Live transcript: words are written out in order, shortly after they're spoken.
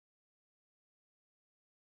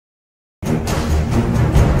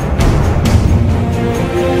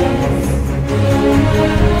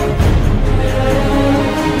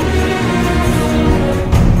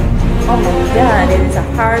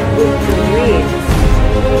hard book to read.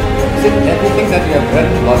 Is it everything that you have read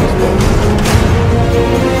about this book?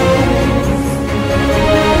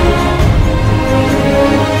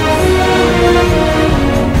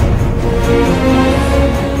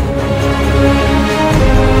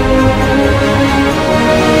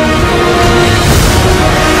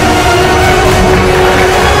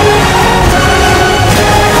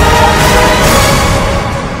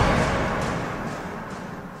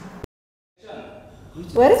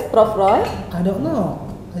 Where is Prof. Roy? I don't know.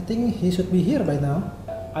 I think he should be here by now.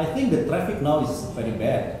 I think the traffic now is very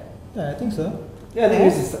bad. Yeah, I think so. Yeah,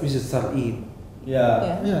 I think we should start eat.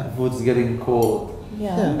 Yeah. Yeah. Food's getting cold.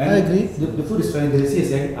 Yeah. Yeah. I agree. The food is very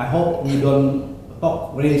delicious. Yeah? I hope we don't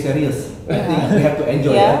talk really serious. I think we have to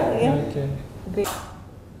enjoy Yeah, that. yeah. Okay. Great.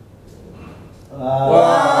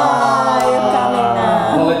 Wow. You're coming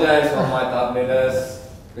now. Apologize for my tardiness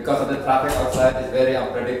because of the traffic outside is very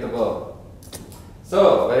unpredictable.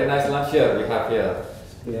 So, very nice lunch here we have here.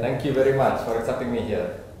 Yeah. Thank you very much for accepting me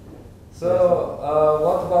here. So,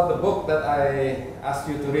 what about the book that I asked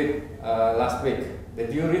you to read last week?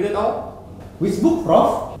 Did you read it all? Which book,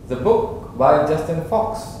 Prof? The book by Justin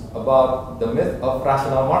Fox about the myth of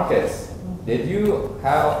rational markets. Did you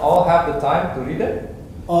all have the time to read it?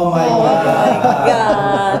 Oh my Oh God. my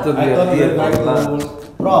God. I thought you were going to.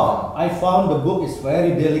 Prof, I found the book is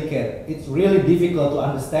very delicate. It's really difficult to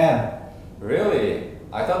understand. Really?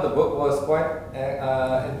 I thought the book was quite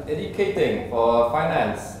educating for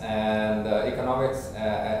finance and economics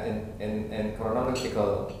in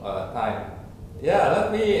chronological time. Yeah, let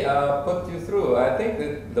me put you through. I think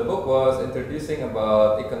that the book was introducing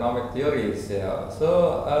about economic theories. Yeah.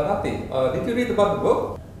 So, Ratih, did you read about the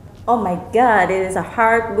book? Oh my God, it is a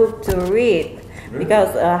hard book to read. Really?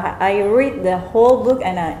 Because I read the whole book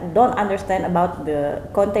and I don't understand about the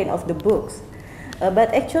content of the books.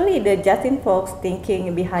 But actually, the Justin Fox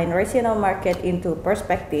thinking behind rational market into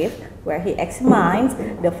perspective, where he examines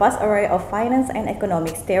the vast array of finance and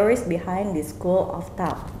economics theories behind this school of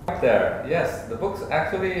thought. Right there, yes, the books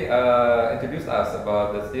actually introduced us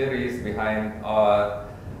about the theories behind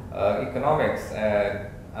economics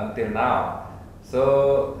until now.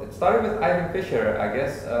 So it started with Ivan Fisher, I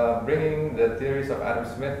guess, bringing the theories of Adam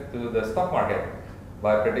Smith to the stock market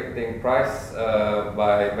by predicting price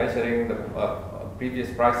by measuring the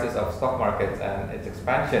previous prices of stock markets and its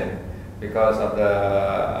expansion because of the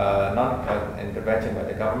non-intervention by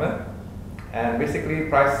the government. And basically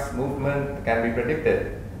price movement can be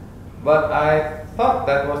predicted. But I thought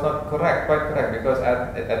that was not quite correct, because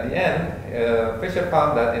at the end, Fisher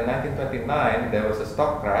found that in 1929 there was a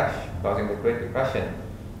stock crash causing the Great Depression.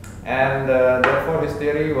 And therefore his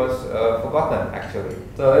theory was forgotten actually.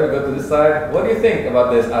 So let me go to this side. What do you think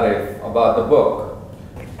about this, Arief, about the book?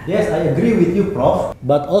 Yes, I agree with you, Prof.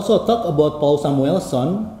 But also talk about Paul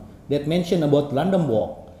Samuelson that mentioned about random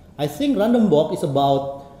walk. I think random walk is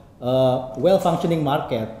about well-functioning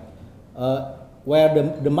market, where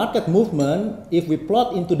the market movement, if we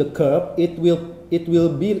plot into the curve, it will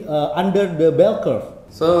be under the bell curve.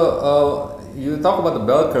 So you talk about the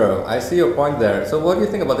bell curve. I see your point there. So what do you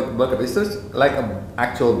think about the bell curve? Is this like an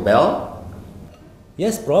actual bell?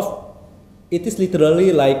 Yes, Prof. It is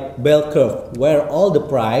literally like bell curve, where all the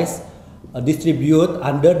price distribute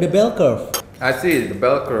under the bell curve. I see the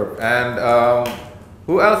bell curve. And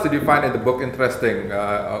who else did you find in the book interesting,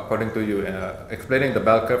 according to you, explaining the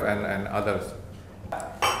bell curve and others?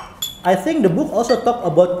 I think the book also talk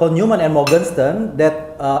about Paul Newman and Morgenstern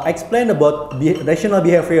that explain about rational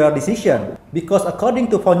behavior decision. Because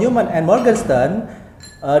according to Paul Newman and Morgenstern,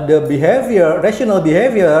 the rational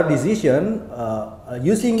behavior decision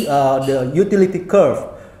using the utility curve,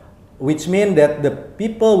 which means that the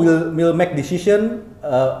people will make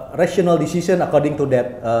rational decision according to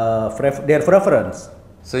that their preference.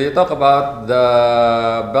 So you talk about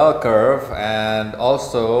the bell curve and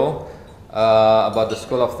also about the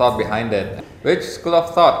school of thought behind it. Which school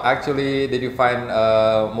of thought actually did you find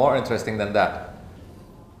more interesting than that?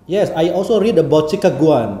 Yes, I also read about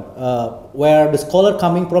Chicagoan, where the scholar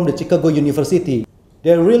coming from the Chicago University.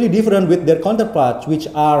 They're really different with their counterparts, which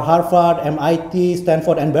are Harvard, MIT,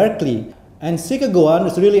 Stanford, and Berkeley. And Chicagoan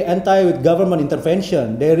is really anti with government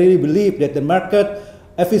intervention. They really believe that the market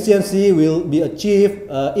efficiency will be achieved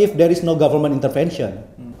if there is no government intervention.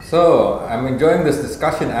 So I'm enjoying this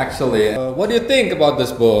discussion actually. What do you think about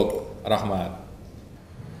this book, Rachmat?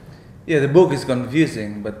 Yeah, the book is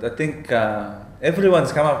confusing, but I think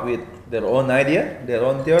everyone's come up with their own idea, their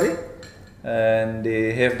own theory, and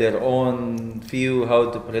they have their own view how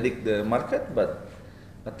to predict the market, but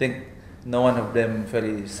I think no one of them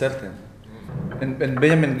very certain. And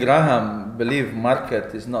Benjamin Graham believe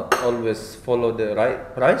market is not always follow the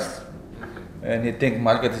right price, and he think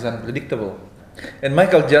market is unpredictable. And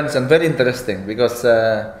Michael Johnson, very interesting because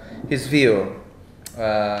his view,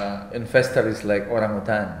 investor is like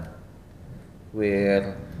orangutan,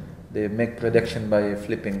 where they make prediction by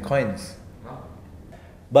flipping coins.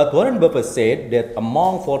 But Warren Buffett said that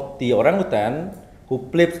among 40 orangutan who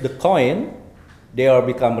flips the coin, they are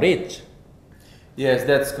become rich. Yes,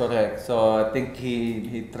 that's correct. So I think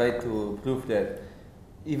he tried to prove that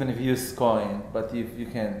even if you use coin, but if you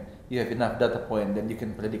have enough data point, then you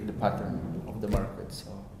can predict the pattern of the market.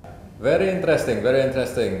 So Very interesting, very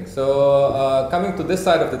interesting. So coming to this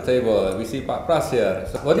side of the table, we see Pras here.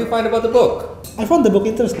 So what do you find about the book? I found the book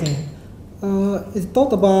interesting. It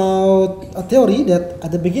talked about a theory that at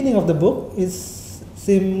the beginning of the book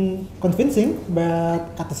seemed convincing, but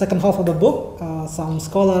at the second half of the book, some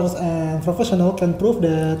scholars and professionals can prove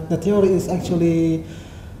that the theory is actually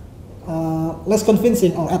less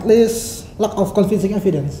convincing, or at least lack of convincing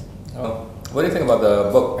evidence. Oh. What do you think about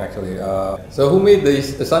the book, actually? So who made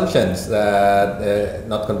these assumptions that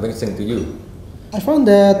not convincing to you? I found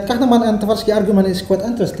that Kahneman and Tversky argument is quite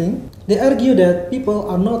interesting. They argue that people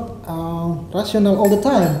are not rational all the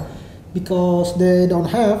time because they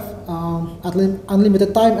don't have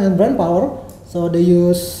unlimited time and brain power, so they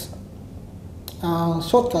use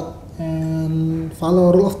shortcut and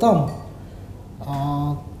follow rule of thumb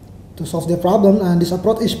to solve their problem. And this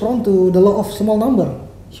approach is prone to the law of small number.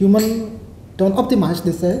 Human don't optimize,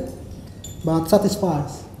 they say, but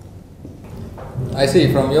satisfies. I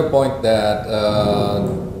see from your point that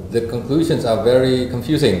the conclusions are very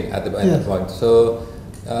confusing at the end point. So,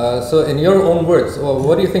 so in your own words,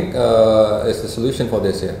 what do you think is the solution for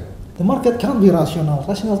this here? The market can't be rational.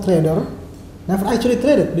 Rational trader never actually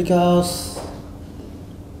traded because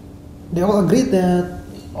they all agreed that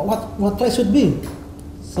what price should be.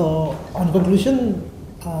 So on conclusion,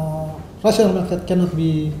 rational market cannot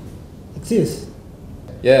be exist.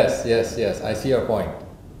 Yes, I see your point.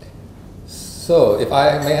 So, if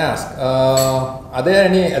I may ask, are there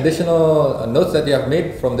any additional notes that you have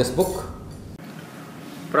made from this book?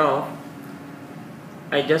 Prof,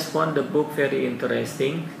 I just found the book very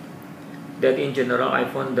interesting. That in general, I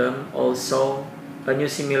found them also a new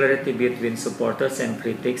similarity between supporters and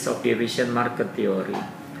critics of deviation market theory.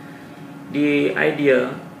 The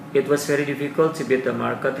idea it was very difficult to beat the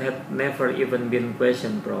market had never even been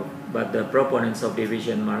questioned, Prof. But the proponents of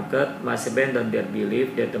deviation market must abandon their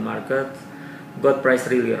belief that the market got price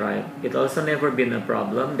really right. It also never been a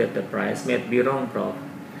problem that the price might be wrong, Prof.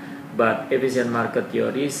 But efficient market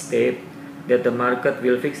theories state that the market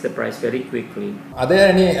will fix the price very quickly. Are there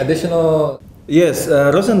any additional? yes,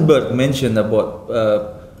 Rosenberg mentioned about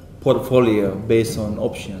portfolio based on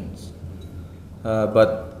options,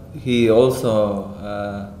 but he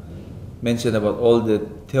also mentioned about all the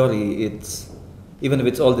theory. It's even if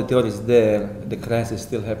it's all the theories there, the crisis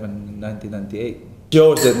still happened in 1998.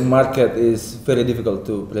 Shows that market is very difficult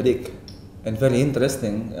to predict and very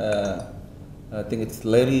interesting. I think it's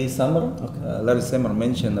Larry Summer. Larry Summer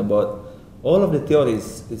mentioned about all of the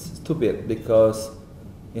theories is stupid because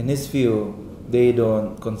in his view they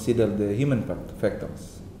don't consider the human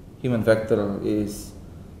factors. Human factor is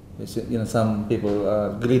some people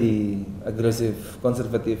are greedy, aggressive,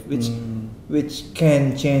 conservative, which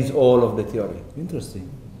can change all of the theory. Interesting.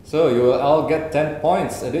 So you will all get 10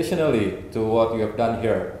 points additionally to what you have done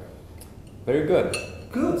here. Very good.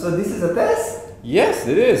 Good. So this is a test. Yes,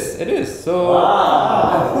 it is. It is. So,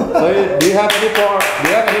 so do you have any more? Do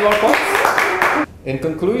you have any more points? In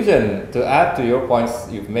conclusion, to add to your points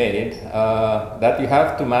you've made, that you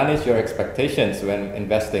have to manage your expectations when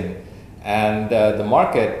investing, and the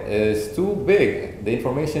market is too big. The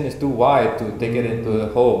information is too wide to take it into the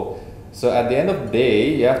whole. So at the end of the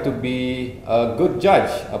day, you have to be a good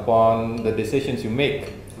judge upon the decisions you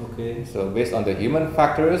make. Okay. So based on the human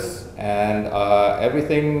factors and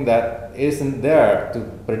everything that isn't there to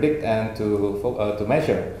predict and to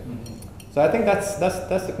measure. So I think that's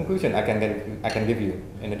the conclusion I can give you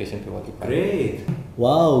in addition to what you find. Great.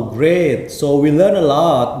 Wow, great. So we learn a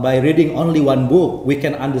lot by reading only one book. We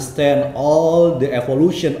can understand all the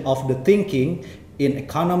evolution of the thinking in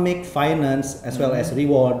economic, finance, as well as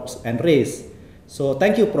rewards and risk. So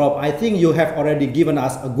thank you, Prof. I think you have already given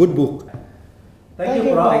us a good book. Thank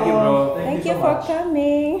you, Prof. Thank you, Prof. Thank you for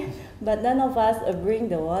coming. But none of us bring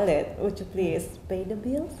the wallet. Would you please pay the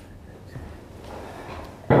bills?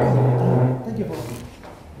 Thank you, Prof.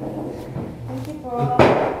 Thank you, Prof.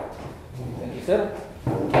 Thank you, sir.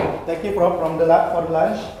 Thank you, Prof, for the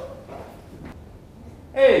lunch.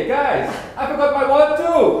 Hey guys, I forgot my wallet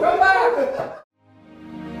too. Come back.